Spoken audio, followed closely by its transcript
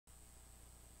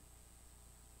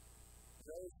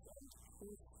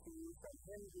from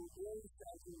him who is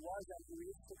and who was and who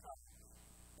is to come,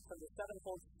 and from the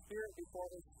sevenfold Spirit before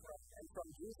his throne, and from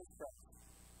Jesus Christ,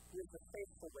 who is the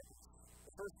faithful witness,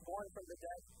 the firstborn from the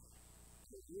dead, and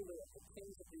the ruler of the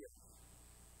kings of the earth.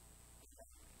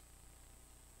 Amen.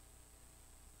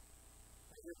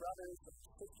 My dear brothers and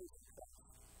sisters in Christ,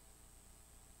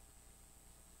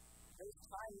 there's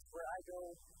times where I go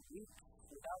weeks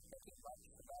without thinking much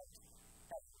about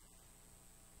heaven.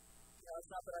 It's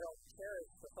not that I don't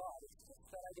cherish the thought, it's just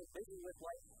that I get busy with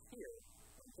life here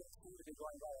and things seem to be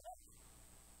going well enough.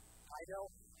 I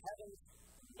know heaven's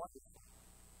wonderful,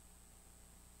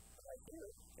 but I fear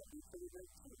it can be pretty good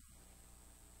too.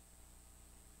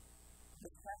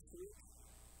 This past week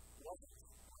wasn't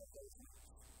one of those weeks.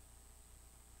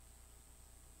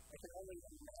 I can only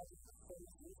imagine the things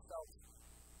you felt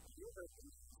when you heard the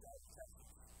news out of Texas.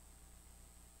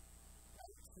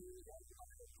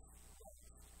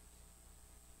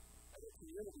 The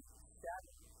community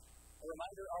shattered. A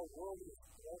reminder our world is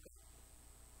broken.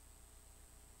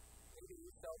 Maybe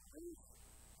you felt grief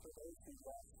for those who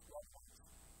lost loved ones.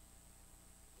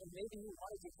 And maybe you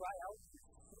wanted to cry out in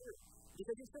fear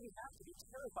because you shouldn't have to be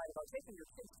terrified about taking your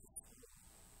kids to school.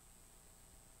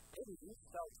 Maybe you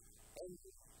felt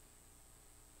angry.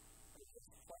 Or just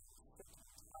quite sick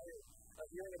and tired of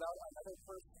hearing about another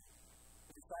person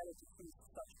who decided to choose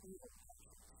such evil actions.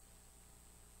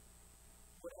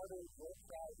 Whatever your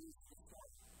cry is this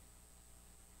morning,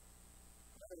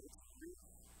 whether it's grief,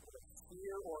 or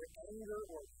fear, or anger,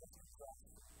 or mistrust,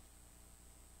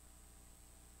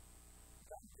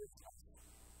 God gives us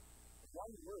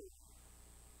one word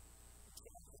to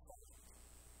emphasize it.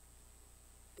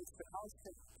 It's the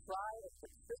constant cry of the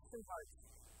Christian heart.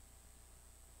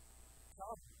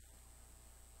 Come.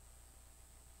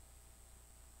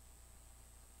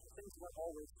 Things weren't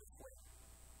always this way.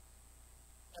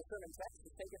 Our sermon text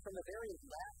is taken from the very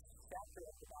last chapter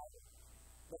of the Bible.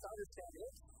 Let's understand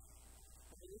it.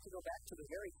 We need to go back to the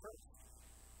very first,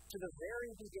 to the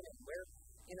very beginning, where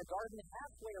in a garden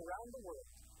halfway around the world,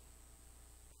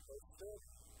 there stood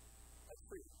a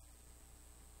tree.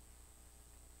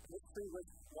 This tree was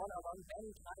one among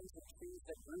many kinds of trees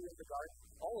that grew in the garden,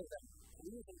 all of them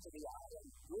pleasing to the eye and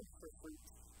good for fruit.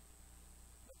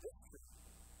 But this tree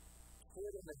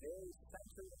stood in the very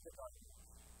center of the garden.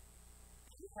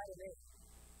 It had a name.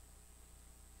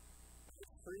 The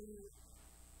tree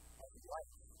of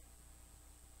life.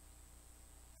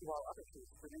 While other trees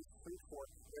produced fruit for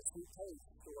their sweet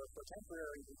taste or for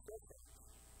temporary nutrition,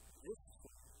 this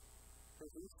tree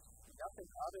produced nothing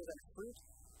other than fruit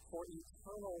for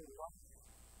eternal life.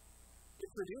 It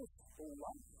produced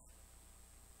life.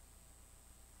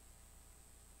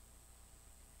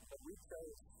 But we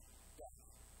chose death.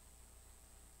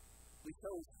 We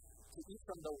chose to eat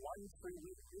from the one tree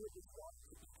we knew it was wrong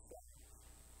to eat from.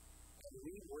 And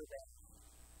we were them.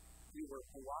 We were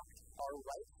blocked. Our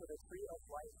right to the tree of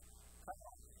life cut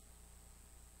off.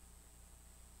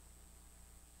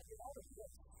 And in all of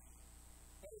this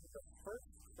came the first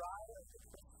cry of the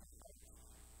Christian faith,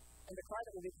 and the cry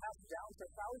that will be passed down for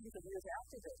thousands of years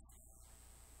after this.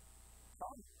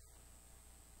 Come.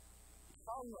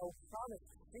 Come, O promised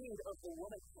seed of the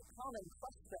woman, come and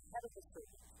crush the head of the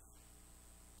serpent.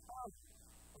 Come,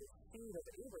 O seed of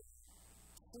Abraham,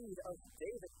 seed of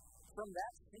David, from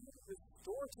that seed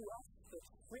restore to us the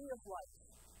tree of life.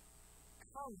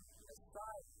 Come,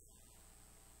 Messiah,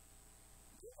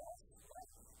 give us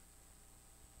life.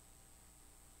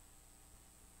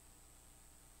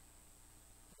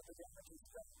 But the damage is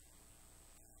done.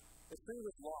 The tree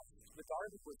was lost, the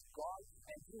garden was gone,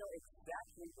 and you know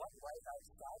exactly what life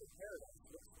outside of paradise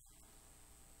looks like.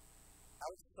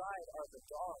 Outside are the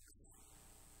dogs,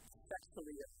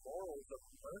 sexually immoral, the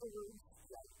murderers,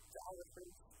 the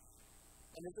idolaters.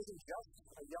 And this isn't just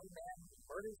a young man who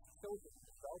murders children in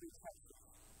Shelby, Texas.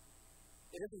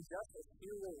 It isn't just a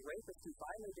serial rapist who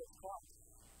finally gets caught.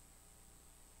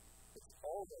 It's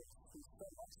all those who so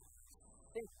much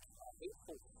think a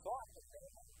hateful thought in their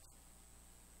heart.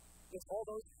 It's all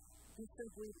those who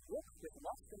simply look with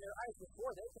lust in their eyes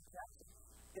before they can catch it.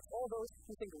 It's all those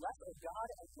who think less of God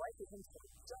and life is in for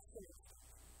just an instant.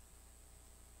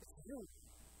 It's you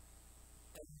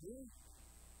and me.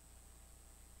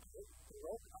 It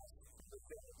broke us from the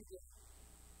very beginning.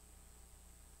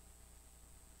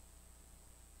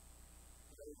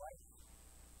 No life,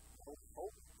 no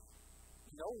hope,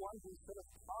 no one who should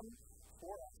have come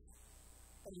for us.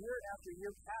 And year after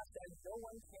year passed and no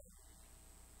one came.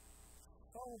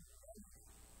 So many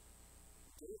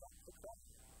gave up the quest.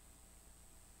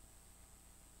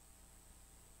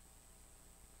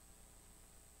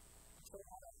 So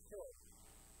on a hill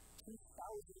 2,000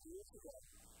 years ago,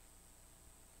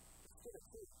 stood a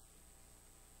tree.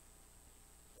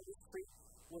 And this tree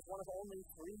was one of only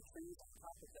 3 trees on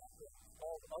top of that hill,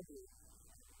 all ugly,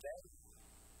 dead,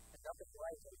 and nothing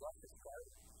bright or luscious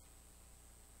garden.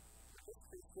 This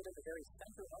tree stood in the very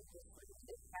center of this tree, and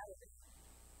it had a name.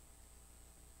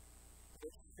 The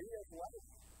tree of life.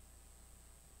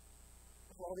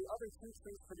 While the other 2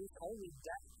 trees produced only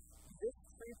death, this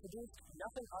tree produced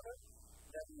nothing other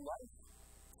than life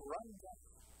from death,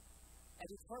 and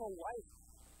eternal life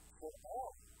for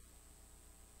all.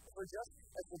 For just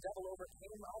as the devil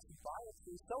overcame us by a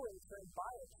tree, so in turn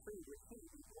by a tree would he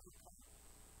be overcome.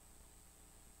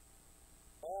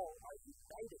 All are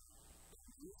united in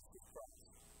Jesus Christ.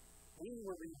 We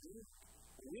were redeemed.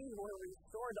 We were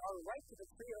restored. Our right to the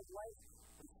tree of life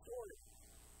restored.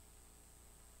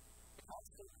 The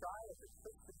constant cry of the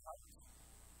Christian heart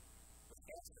was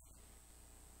answered.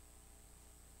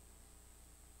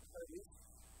 At least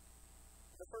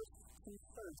the first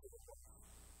 2/3 of the book.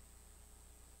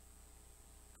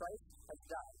 Christ has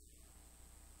died.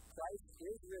 Christ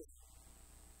is risen.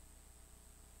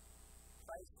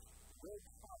 Christ will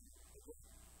come again.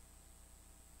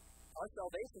 Our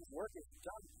salvation's work is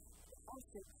done. The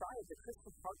constant cry of the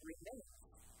Christian heart remains.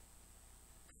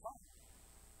 Come.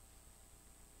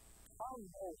 Come,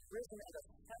 O risen and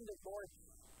ascended Lord.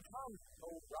 Come, O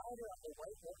rider on the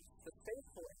white horse, the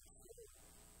faithful and true.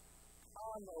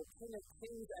 Come, O King of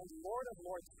kings and Lord of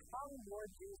lords. Come, Lord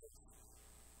Jesus.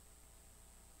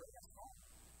 Bring us home.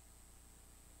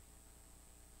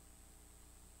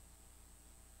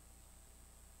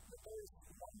 But there's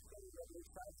one thing that will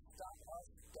try to stop us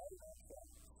dead in our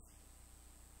tracks.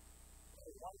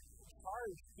 There's one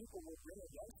charge people will bring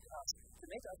against us to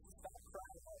make us stop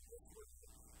crying out this word.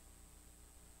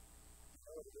 You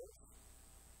know what it is?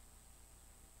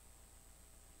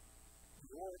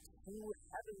 You're too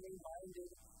heavenly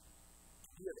minded to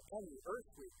be of any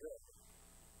earthly good.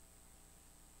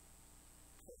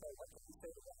 So what can we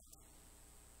say to that?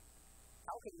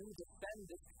 How can we defend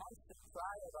this constant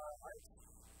cry of our hearts?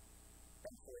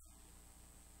 Thankfully,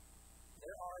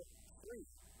 there are 3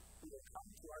 who will come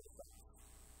to our defense.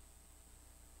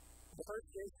 The first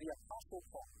is the Apostle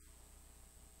Paul.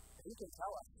 He can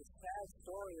tell us the sad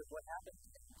story of what happened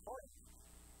in Corinth,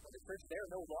 when the church there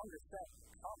no longer said,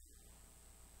 come.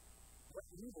 What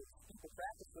evil people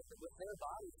practiced with their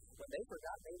bodies when they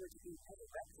forgot they were to be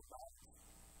resurrected bodies.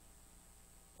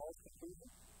 Paul's conclusion?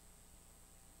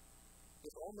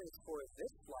 If only for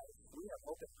this life we have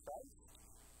hope in Christ,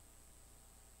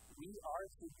 we are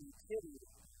to be pitied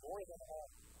more than all.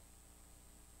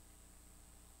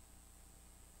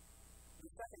 The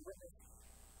second witness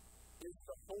is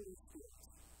the Holy Spirit,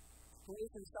 who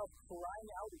is himself crying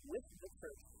out with the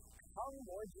church, come,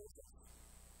 Lord Jesus.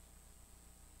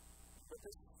 But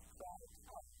this cry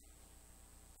comes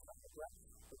from the breath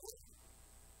of God.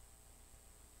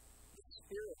 The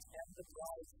Spirit and the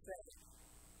bride say,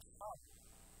 come.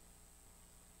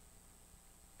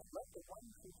 And let the one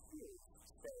who hears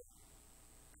say,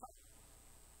 come.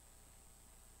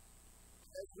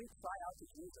 As we cry out to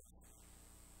Jesus,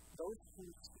 those who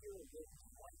hear will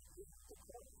join in the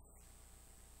chorus.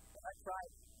 And that cry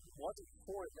wasn't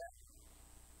for them.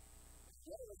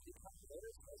 Yet it has become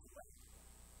theirs as well.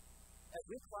 As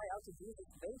we cry out to Jesus,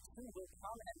 they too will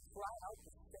come and cry out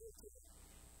the same to him.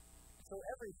 So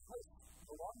every place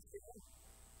belongs to him.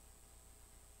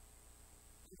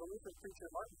 The Lutheran preacher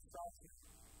Martin Strauss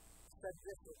said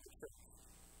this of the church.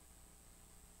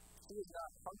 She is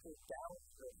not hunkered down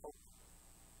for hope.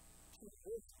 She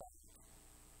is found.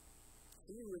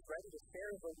 He who is ready to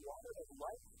share the water of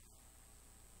life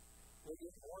will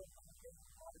get more abundant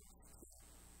water.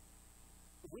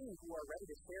 We who are ready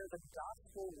to share the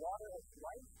gospel water of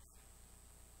life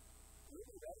will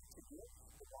be ready to give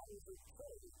the waters of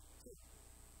joy too.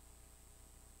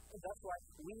 And that's why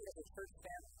we as a church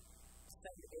family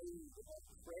send aid and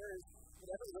prayers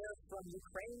everywhere from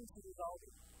Ukraine to Uvalde.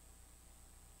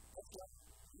 That's why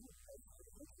you pray for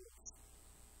the church.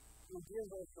 You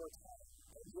give us your time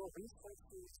and your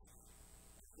resources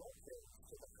and your prayers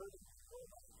to the hurting in your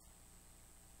life.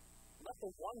 Let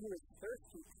the one who is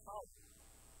thirsty come.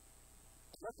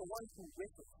 Let the one who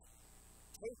wishes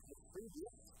take the free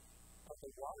gift of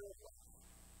the water of life.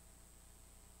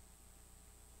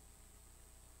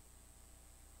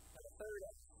 And the third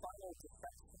and final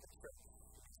defense of the church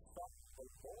is from the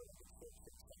Lord of the church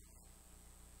itself,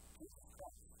 Jesus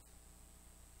Christ.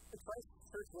 The Christ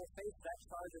church will face that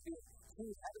charge of being too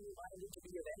heavenly minded to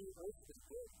be of any earthly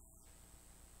good.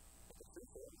 But the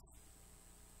truth is,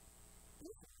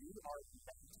 if we are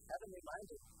heavenly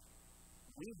minded,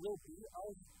 we will be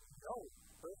of no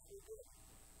earthly good.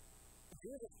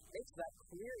 Jesus makes that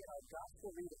clear in our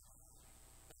gospel reading.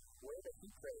 way that he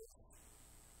prays.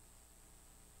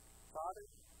 Father,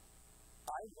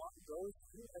 I want those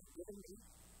you have given me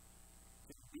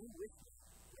to be with me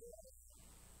where I am.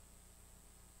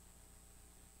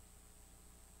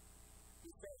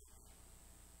 He says,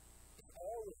 if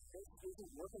all of this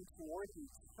isn't working toward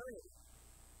eternity,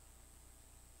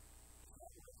 it's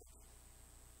not worth it.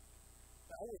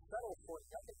 I will settle for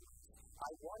nothing. I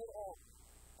want it all.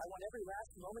 I want every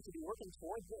last moment to be working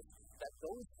toward this, that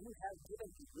those you have given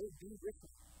me will be with me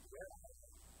where I am.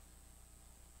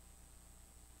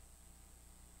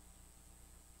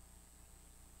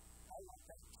 I want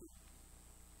that too.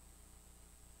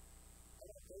 I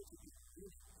want them to be with me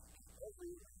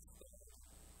every last moment.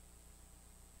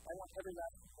 I want every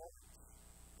last moment,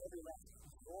 every last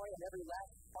joy, and every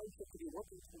last hardship to be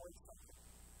working towards something.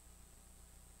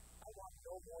 I want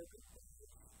no more good things.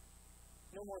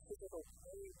 No more physical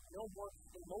pain, no more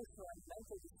emotional and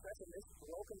mental distress in this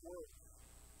broken world.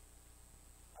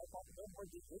 I want no more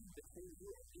division between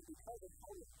you and me because of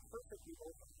how imperfect we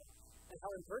both are and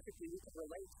how imperfectly we can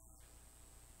relate.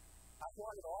 I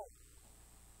want it all.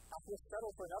 I will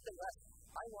settle for nothing less.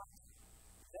 I want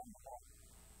them all.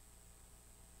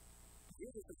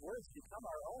 Jesus' words become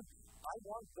our own. I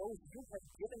want those you have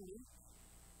given me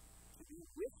to be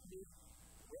with me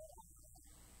where I am.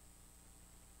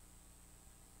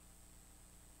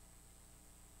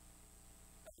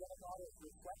 Again, God has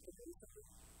reflected recently.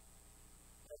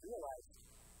 I realized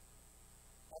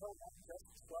I don't want just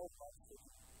 12 months with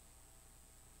you.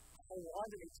 I want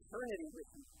an eternity with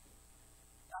you.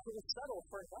 I will settle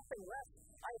for nothing less.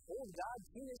 I hold God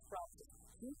to his promises.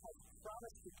 He has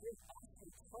promised to give us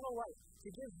eternal life, to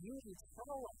give you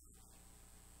eternal life.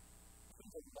 He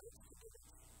would like to give it.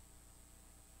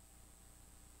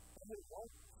 And it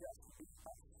won't just be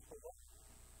us alone.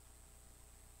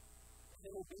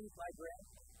 It will be my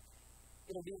grandparents.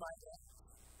 It'll be my dad.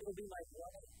 It'll be my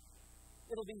brother.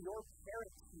 It'll be your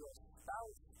parents, your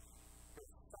spouse, your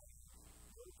son,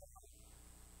 your daughter.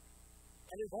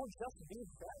 And it won't just be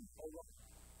them alone.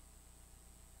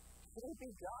 It'll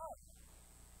be God,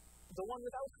 the one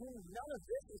without whom none of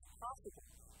this is possible.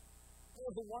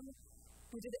 The one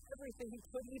who did everything he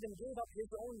could, even gave up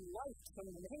his own life to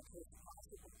make this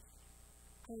possible.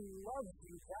 Who loves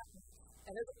you that much,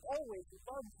 and has always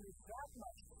loved you that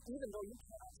much, even though you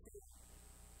cannot see him.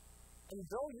 And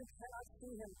though you cannot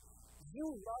see him, you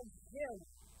love him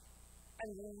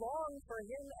and long for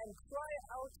him and cry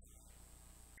out,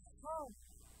 come.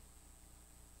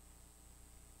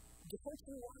 Don't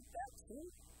you want that too?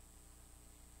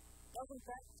 Doesn't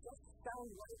that just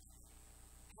sound like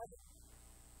heaven?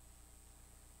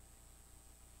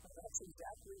 But that's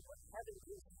exactly what heaven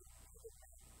gives you.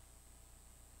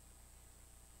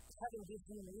 Heaven gives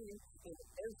you meaning in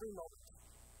every moment.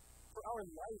 For our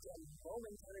light and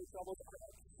momentary troubles are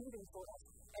exceeding for us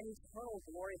an eternal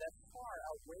glory that far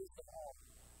outweighs them all.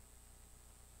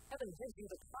 Heaven gives you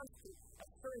the constant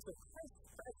assurance of Christ's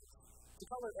presence to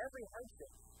color every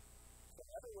hardship.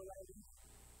 Wherever will I be?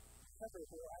 Never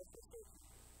will I forsake you.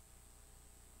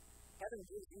 Heaven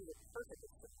gives you the perfect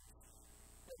assurance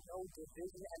that no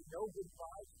division and no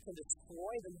divide can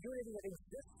destroy the unity that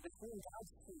exists between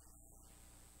God's two.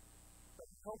 But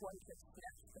no one can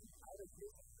snatch them out of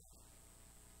his hand.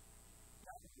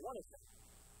 Not one of them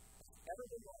has ever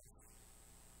been lost.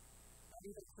 Not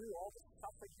even through all the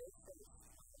suffering they face.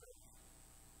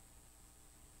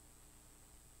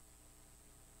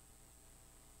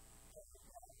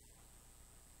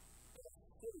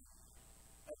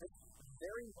 At this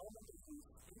very moment that you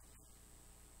speak,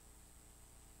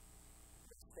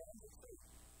 it stands a truth.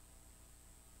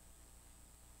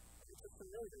 It's a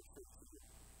familiar truth to you.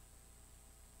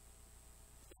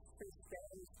 This truth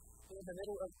stands in the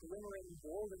middle of glimmering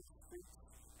golden streets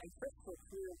and crystal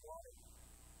clear water.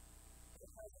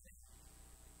 It has a name.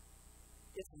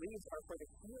 Its leaves are for the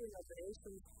healing of the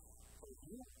nations, for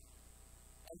you.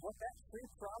 And what that tree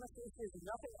promises is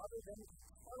nothing other than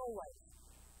eternal life.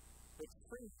 The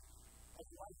tree of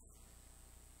life.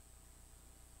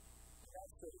 And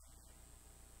that's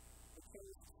the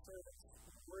king's servants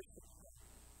worship him.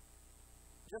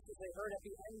 Just as they heard at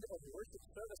the end of worship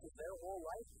services their whole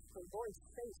life, the Lord's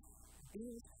face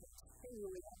beams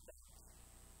continually at them.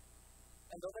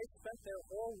 And though they spent their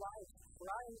whole lives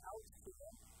crying out to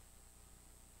him,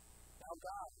 now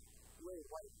God will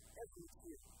wipe every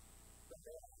tear from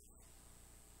their eyes.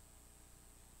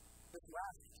 This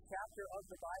last chapter of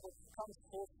the Bible comes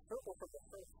full circle from the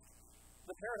first.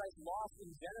 The paradise lost in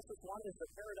Genesis 1 is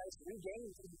the paradise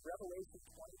regained in Revelation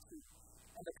 22.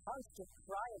 And the constant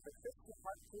cry of the Christian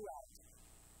heart throughout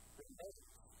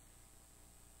remains,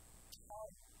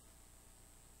 come,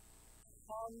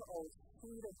 come, O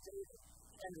seed of David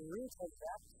and root of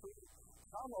that tree.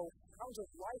 Come, O fount of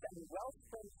life and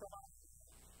wellspring from us.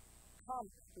 Come,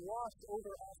 wash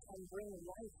over us and bring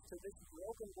life to this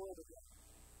broken world again.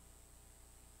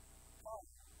 Come,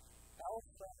 our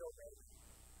friend, O Lord,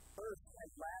 first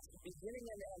and last, beginning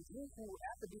and end, you who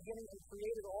at the beginning and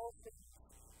created all things.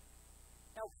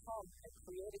 Now come and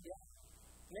create again.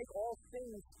 Make all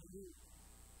things new.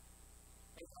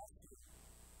 Make us new,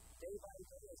 day by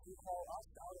day, as you call us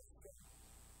out of sin.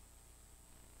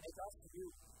 Make us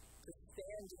new to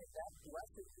stand in that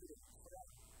blessed freedom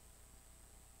forever.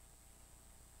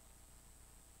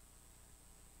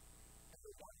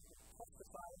 Everyone who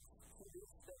testifies to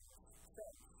these things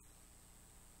says,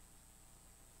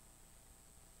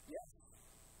 yes,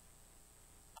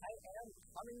 I am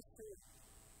coming soon.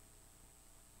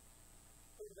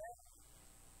 So then,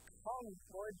 come,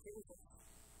 Lord Jesus.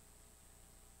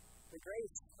 The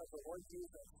grace of the Lord